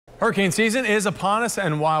Hurricane season is upon us,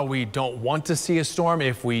 and while we don't want to see a storm,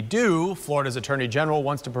 if we do, Florida's Attorney General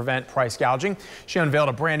wants to prevent price gouging. She unveiled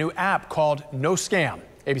a brand new app called No Scam.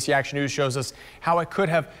 ABC Action News shows us how it could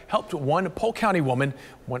have helped one Polk County woman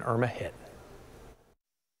when Irma hit.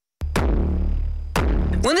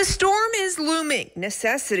 When the storm is looming,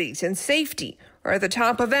 necessities and safety are at the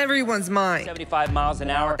top of everyone's mind. 75 miles an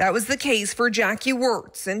hour. That was the case for Jackie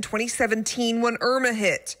Wirtz in 2017 when Irma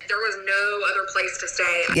hit. There was no other place to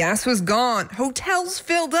stay. Gas was gone. Hotels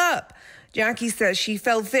filled up. Jackie says she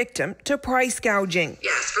fell victim to price gouging.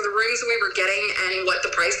 Yes, for the rooms we were getting and what the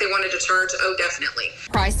price they wanted to charge, oh, definitely.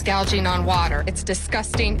 Price gouging on water. It's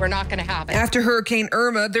disgusting. We're not going to have it. After Hurricane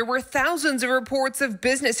Irma, there were thousands of reports of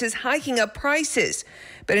businesses hiking up prices.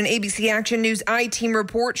 But an ABC Action News I-Team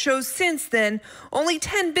report shows since then, only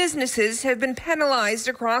 10 businesses have been penalized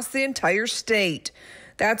across the entire state.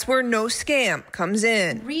 That's where No Scam comes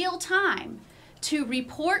in. Real time to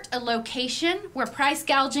report a location where price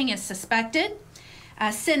gouging is suspected,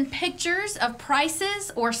 send pictures of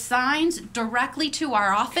prices or signs directly to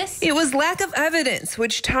our office. It was lack of evidence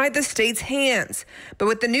which tied the state's hands. But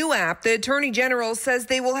with the new app, the Attorney General says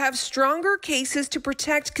they will have stronger cases to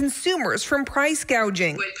protect consumers from price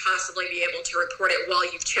gouging. Would possibly be able to report it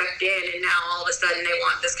while you've checked in, and now all of a sudden they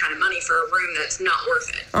want this kind of money for a room that's not worth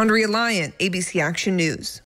it. Andrea Lyon, ABC Action News.